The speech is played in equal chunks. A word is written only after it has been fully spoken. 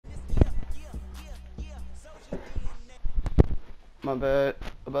My bad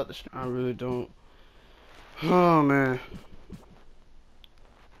about the. I really don't. Oh man.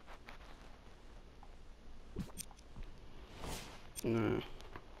 Nah.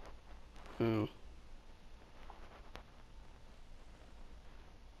 No.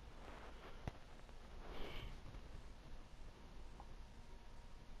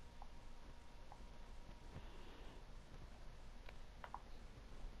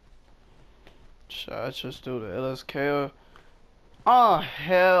 Should I just do the LSK? Oh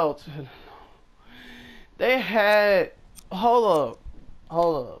hell. They had. Hold up.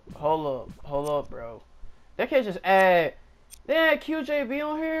 Hold up, bro. They can't just add. They had QJB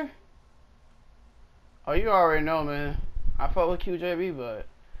on here. Oh, you already know, man. I fuck with QJB, but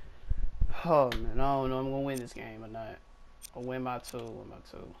oh man, I don't know. I'm gonna win this game or not. I'll win by two. Win by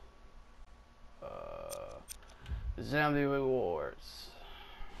two. Zambi rewards.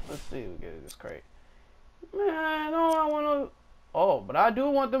 Let's see who gets this crate. Man, no, I wanna. Oh, but I do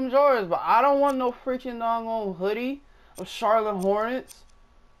want them Jordans, but I don't want no freaking doggone hoodie of Charlotte Hornets.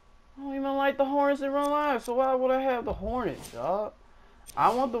 I don't even like the Hornets in real life, so why would I have the Hornets, dog?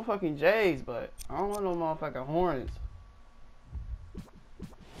 I want the fucking Jays, but I don't want no motherfucking Hornets.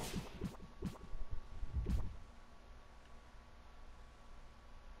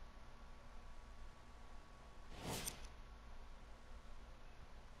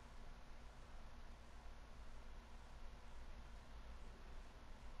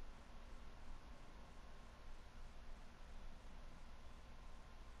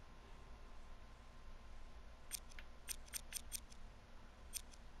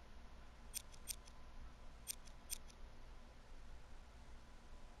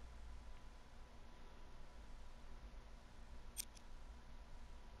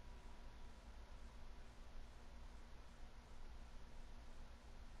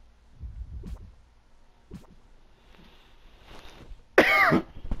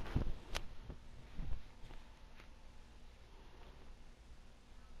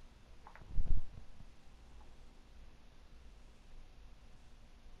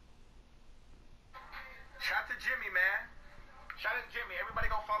 Shout out to Jimmy, man. Shout out to Jimmy. Everybody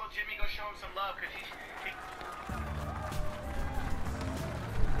go follow Jimmy. Go show him some love, cause he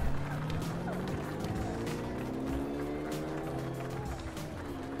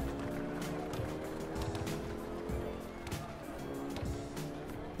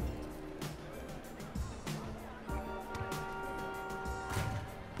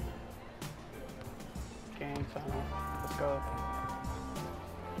Game time. Let's go.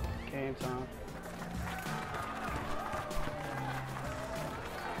 Game time.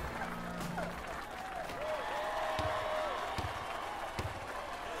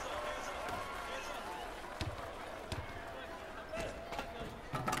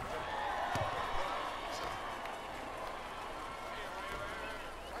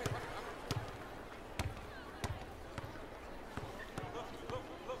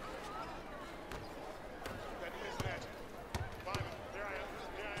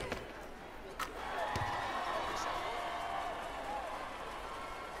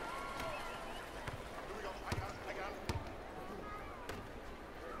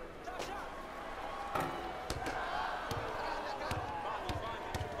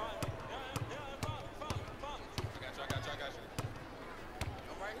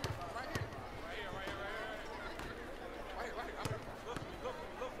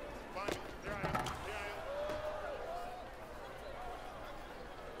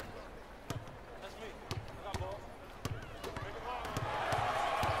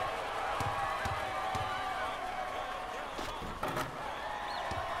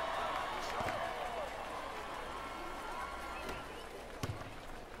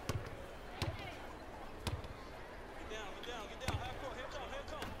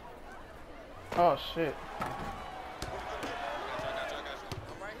 Oh shit.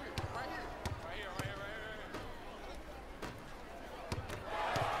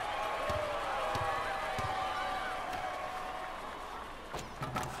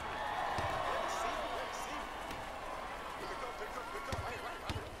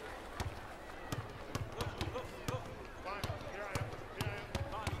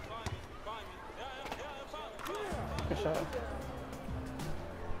 Good shot.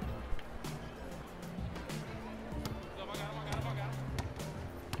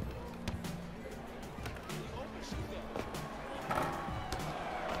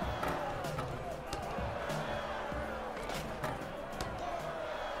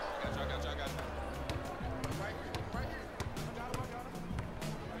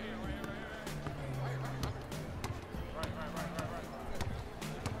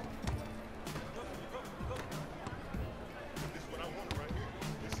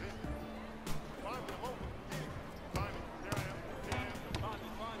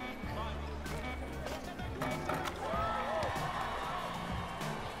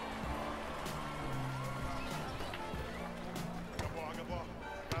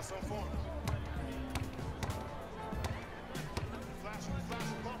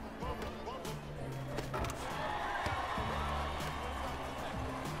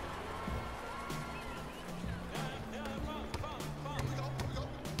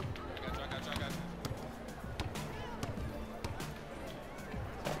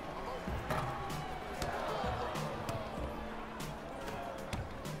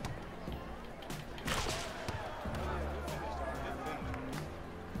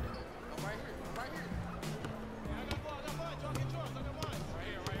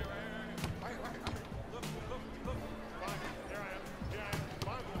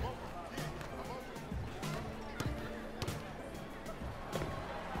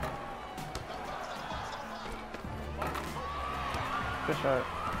 Good shot.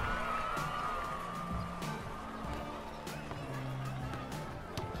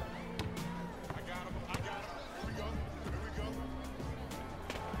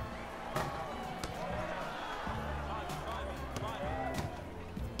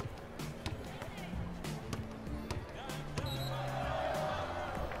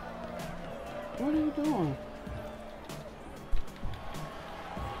 What are you doing?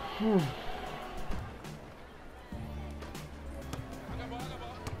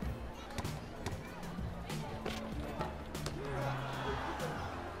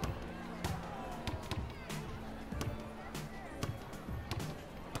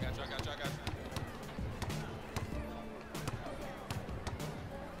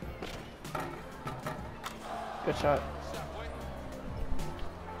 Good shot.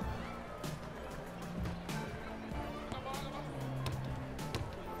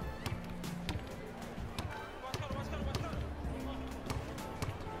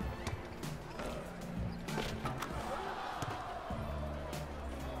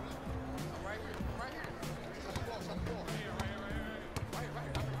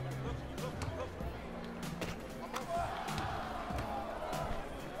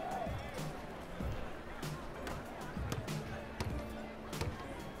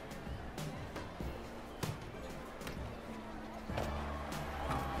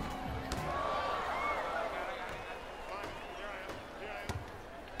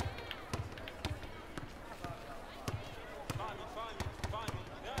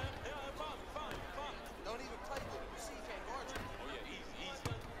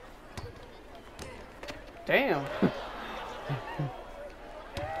 Damn.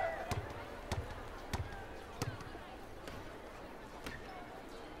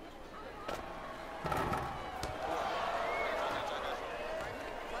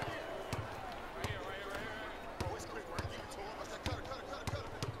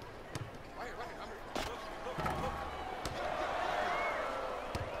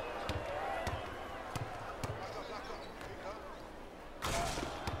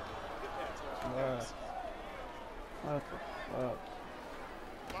 What the fuck?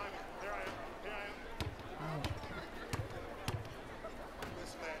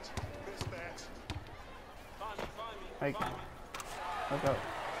 Hey, let's go.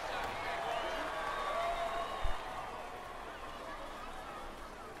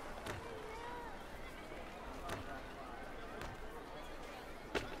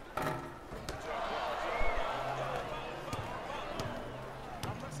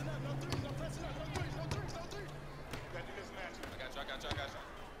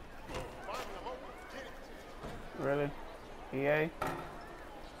 Really? EA?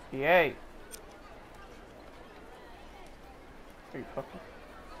 EA? Are you fucking...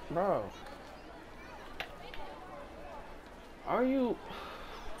 Bro. Are you...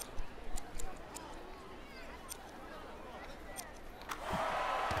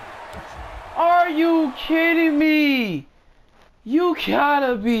 Are you kidding me? You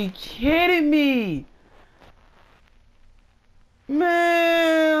gotta be kidding me.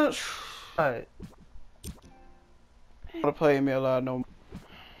 Man. Alright. I don't wanna play me a lot no more.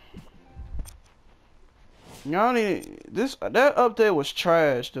 Y'all need this. That update was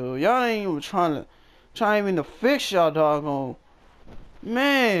trash, dude. Y'all ain't even trying even to fix y'all doggone.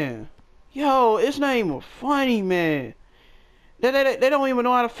 Man, yo, it's not even funny, man. They don't even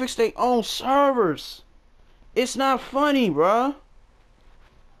know how to fix their own servers. It's not funny, bruh.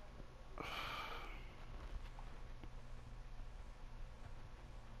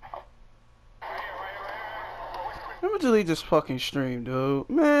 Let me delete this fucking stream, dude.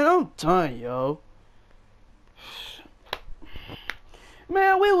 Man, I'm done, yo.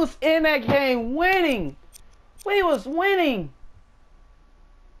 Man, we was in that game winning. We was winning.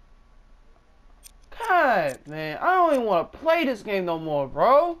 God, man, I don't even want to play this game no more,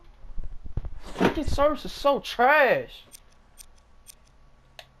 bro. Fucking service is so trash.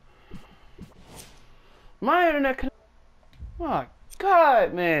 My internet my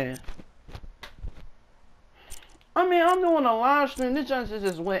God, man. I mean, I'm doing a live stream. This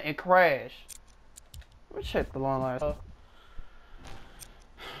just went and crashed. Let me check the long last.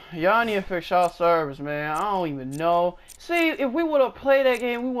 Y'all need to fix y'all servers, man. I don't even know. See, if we would have played that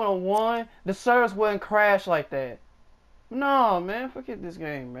game, we would have won. The servers wouldn't crash like that. No, man, forget this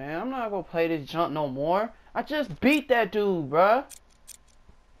game, man. I'm not gonna play this junk no more. I just beat that dude, bruh.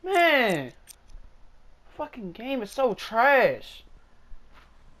 Man, fucking game is so trash.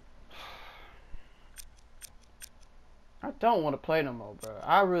 I don't want to play no more, bro.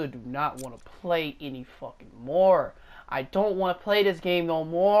 I really do not want to play any fucking more. I don't want to play this game no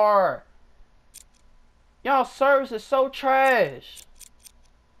more. Y'all service is so trash.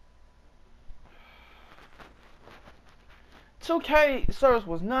 2K service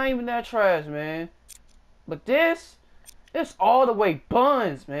was not even that trash, man. But this, it's all the way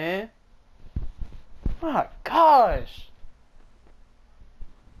buns, man. My gosh.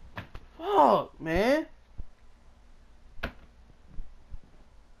 Fuck, man.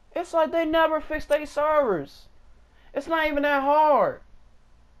 It's like they never fixed their servers. It's not even that hard.